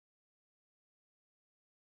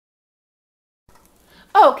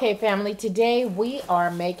Okay, family, today we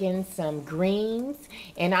are making some greens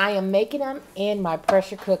and I am making them in my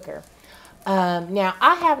pressure cooker. Now,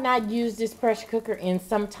 I have not used this pressure cooker in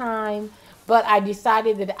some time, but I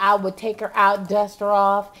decided that I would take her out, dust her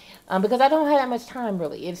off, because I don't have that much time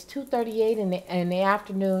really. It's 2:38 in the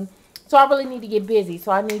afternoon, so I really need to get busy.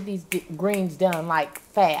 So I need these greens done like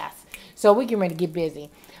fast. So we get ready to get busy.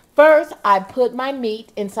 First, I put my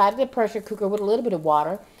meat inside of the pressure cooker with a little bit of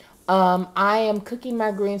water. I am cooking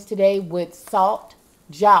my greens today with salt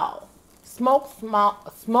jowl. Smoked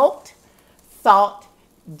salt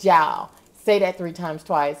jowl. Say that 3 times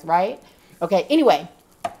twice, right? Okay, anyway,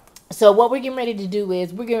 so what we're getting ready to do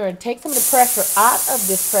is we're going to take some of the pressure out of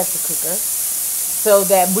this pressure cooker so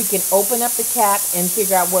that we can open up the cap and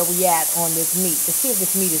figure out where we at on this meat to see if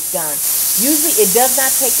this meat is done. Usually it does not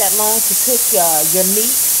take that long to cook your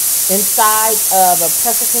meat inside of a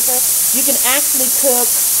pressure cooker. You can actually cook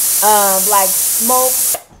like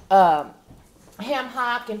smoked ham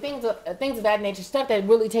hock and things of that nature, stuff that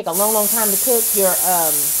really take a long time to cook. Your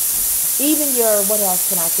even your, what else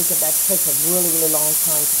can I think of that takes a really long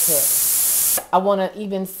time to cook? I want to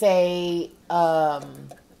even say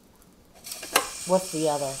what's the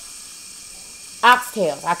other?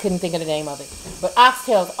 Oxtails. I couldn't think of the name of it, but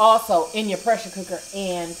oxtails also in your pressure cooker,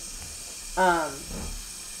 and um,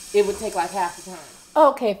 it would take like half the time.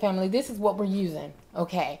 Okay, family, this is what we're using.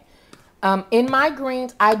 Okay. In my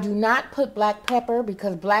greens, I do not put black pepper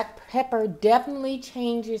because black pepper definitely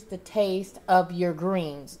changes the taste of your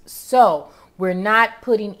greens. So we're not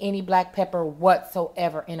putting any black pepper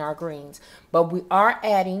whatsoever in our greens. But we are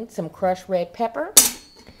adding some crushed red pepper.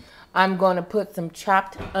 I'm going to put some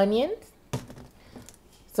chopped onions,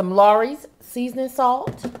 some Lawry's seasoning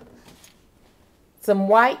salt, some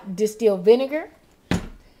white distilled vinegar,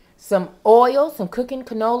 some oil, some cooking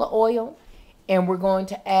canola oil, and we're going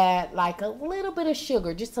to add like a little bit of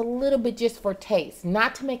sugar, just a little bit, just for taste.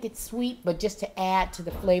 Not to make it sweet, but just to add to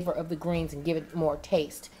the flavor of the greens and give it more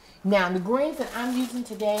taste. Now, the greens that I'm using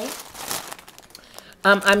today,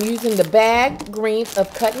 I'm using the bagged greens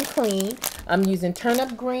of Cut and Clean. I'm using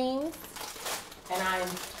turnip greens, and I'm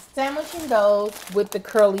sandwiching those with the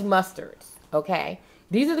curly mustards, okay?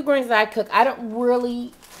 These are the greens that I cook. I don't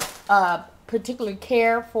really particularly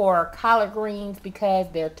care for collard greens because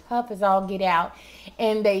they're tough as all get out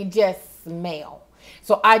and they just smell.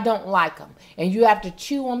 So I don't like them. And you have to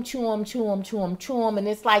chew them. And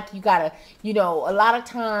it's like you gotta, a lot of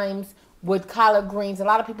times with collard greens, a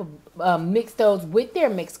lot of people mix those with their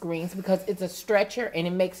mixed greens because it's a stretcher and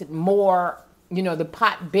it makes it more, the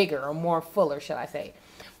pot bigger or more fuller, shall I say.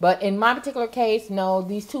 But in my particular case, no,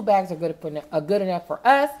 these 2 bags are good enough for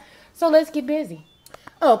us. So let's get busy.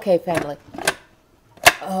 Okay, family.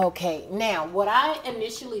 Okay, now what I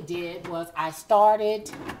initially did was I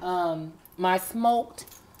started my smoked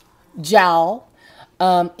jowl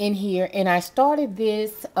in here, and I started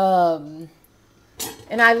this and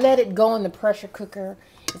I let it go in the pressure cooker.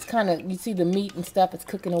 It's kind of, you see the meat and stuff is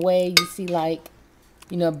cooking away. You see like,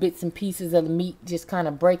 bits and pieces of the meat just kind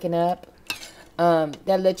of breaking up.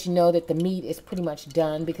 That lets you know that the meat is pretty much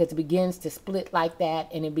done because it begins to split like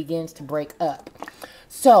that and it begins to break up.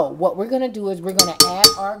 So what we're going to do is we're going to add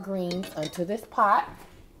our greens onto this pot.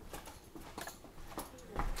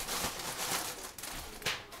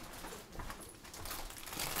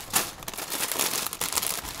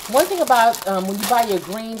 One thing about when you buy your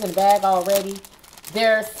greens in a bag already,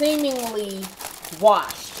 they're seemingly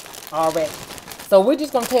washed already. So we're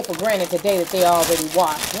just going to take for granted today that they're already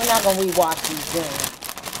washed. We're not going to rewash these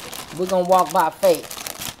greens. We're going to walk by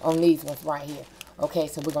faith on these ones right here. Okay,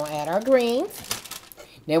 so we're going to add our greens.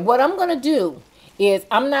 Now what I'm going to do is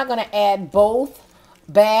I'm not going to add both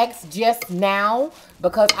bags just now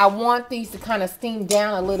because I want these to kind of steam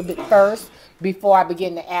down a little bit first before I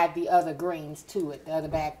begin to add the other greens to it, the other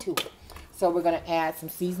bag to it. So we're going to add some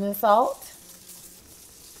seasoning salt.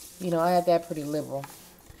 I add that pretty liberal.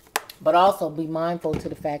 But also be mindful to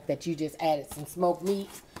the fact that you just added some smoked meat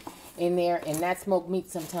in there, and that smoked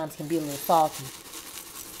meat sometimes can be a little salty.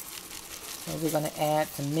 So we're going to add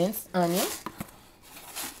some minced onions.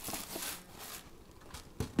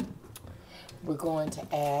 We're going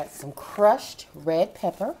to add some crushed red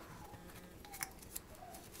pepper.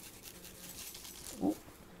 Ooh.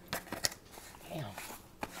 Damn.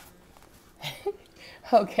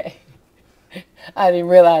 Okay. I didn't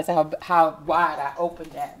realize how wide I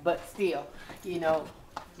opened that, but still,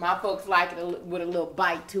 my folks like it with a little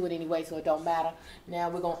bite to it anyway, so it don't matter. Now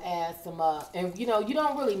we're going to add some, and you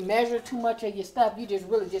don't really measure too much of your stuff. You just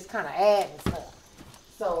really just kind of add and stuff.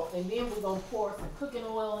 So, and then we're going to pour some cooking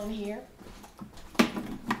oil in here.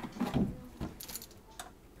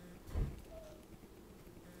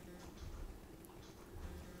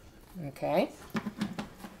 Okay.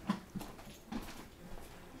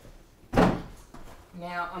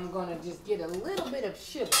 Now I'm going to just get a little bit of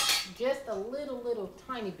sugar. Just a little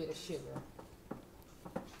tiny bit of sugar.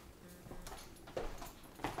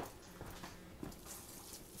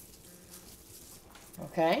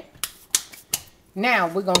 Okay. Now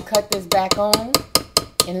we're going to cut this back on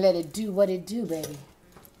and let it do what it do, baby.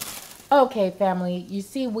 Okay, family, you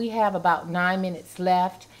see we have about 9 minutes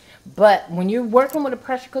left. But when you're working with a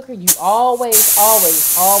pressure cooker, you always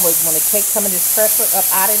want to take some of this pressure up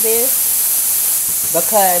out of this,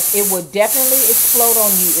 because it will definitely explode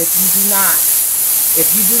on you if you do not.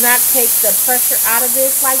 If you do not take the pressure out of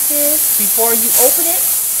this like this before you open it,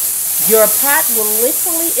 your pot will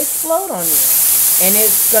literally explode on you. And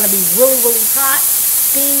it's going to be really hot,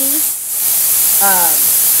 steamy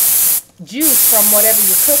juice from whatever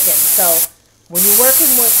you're cooking. So when you're working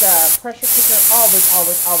with a pressure cooker, always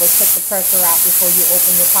take the pressure out before you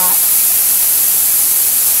open your pot.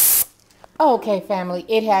 Okay, family,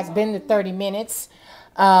 it has been the 30 minutes.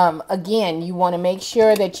 Again, you want to make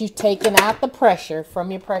sure that you've taken out the pressure from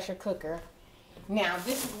your pressure cooker. Now,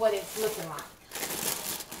 this is what it's looking like.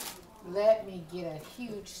 Let me get a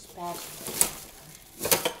huge spatula.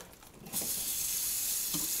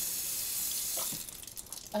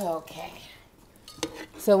 Okay.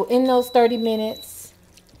 So in those 30 minutes,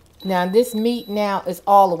 now this meat now is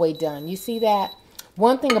all the way done. You see that?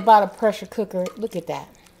 One thing about a pressure cooker, look at that.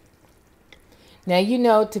 Now, you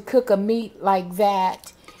know, to cook a meat like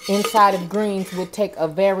that inside of greens would take a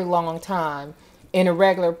very long time in a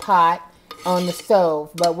regular pot on the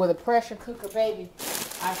stove. But with a pressure cooker, baby,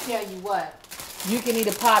 I tell you what, you can eat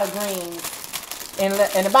a pot of greens in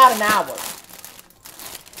about an hour.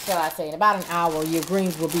 Shall I say, in about an hour, your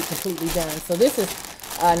greens will be completely done. So this is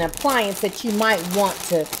an appliance that you might want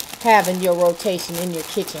to have in your rotation in your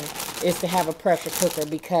kitchen, is to have a pressure cooker,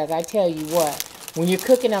 because I tell you what, when you're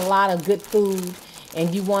cooking a lot of good food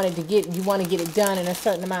and you want to get it done in a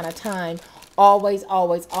certain amount of time, always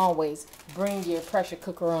bring your pressure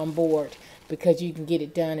cooker on board, because you can get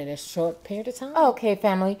it done in a short period of time. Okay,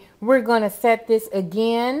 family, we're going to set this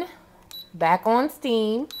again back on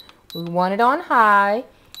steam. We want it on high.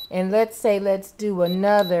 And let's do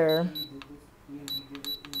another,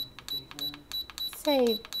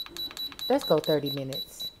 let's go 30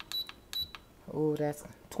 minutes. Oh, that's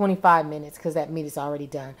 25 minutes, because that meat is already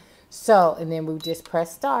done. So, and then we just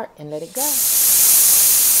press start and let it go.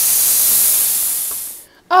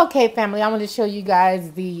 Okay, family, I'm going to show you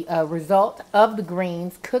guys the result of the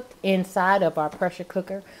greens cooked inside of our pressure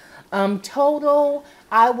cooker. Total,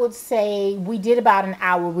 I would say we did about an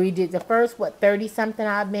hour. We did the first, 30-something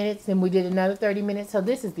odd minutes, and we did another 30 minutes. So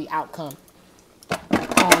this is the outcome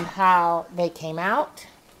on how they came out.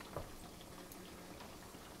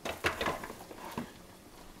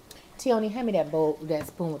 Tioni, hand me that bowl, that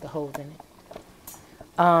spoon with the holes in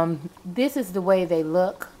it. This is the way they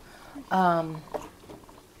look.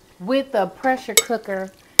 With a pressure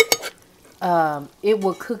cooker, it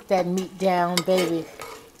will cook that meat down, baby,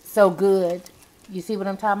 so good. You see what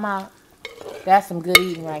I'm talking about? That's some good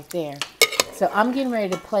eating right there. So I'm getting ready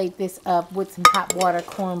to plate this up with some hot water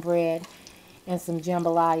cornbread and some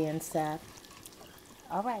jambalaya and stuff.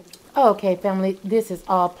 All right. Okay, family, this is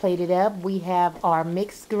all plated up. We have our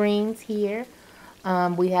mixed greens here.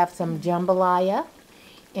 We have some jambalaya,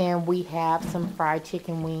 and we have some fried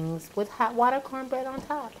chicken wings with hot water cornbread on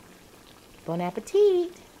top. Bon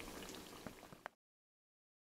appetit.